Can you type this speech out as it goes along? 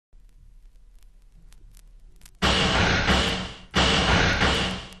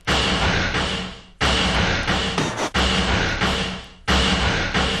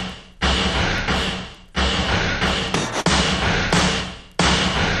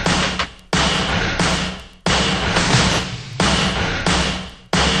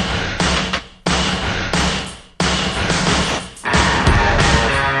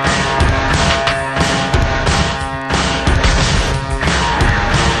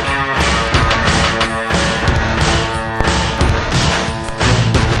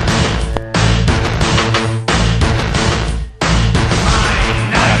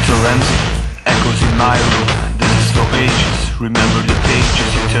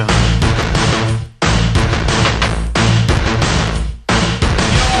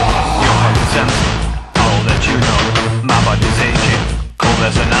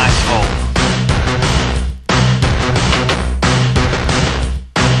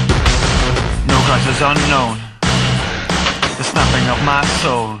forces unknown, the snapping of my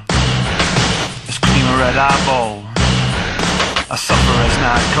soul, the scream of red eyeball, I suffer as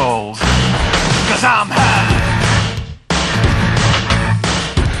night calls, 'cause I'm high,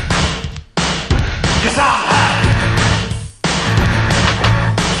 'cause I'm high,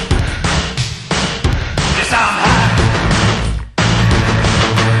 'cause I'm high.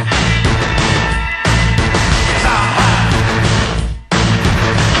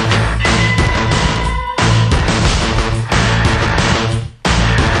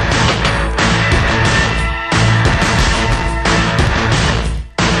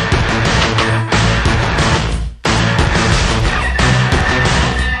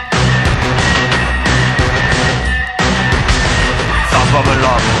 Bubble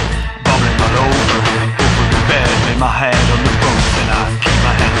up, bubbling all over the bed, lay my head on the bones, and I keep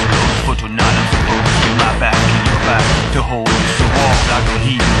my hands closed for tonight. I'm supposed to be my back in your back, to hold you so warm like the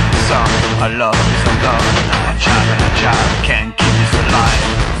heat of the sun. Our love is our love, and I jive, can't keep this alive.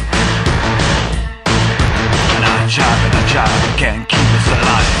 And I jive, can't keep this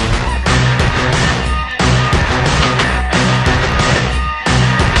alive.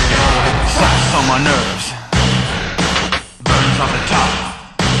 Sucks on my nerves, on the top.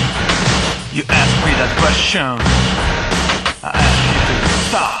 You ask me that question, I ask you to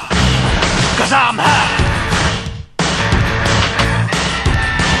stop, 'cause I'm high.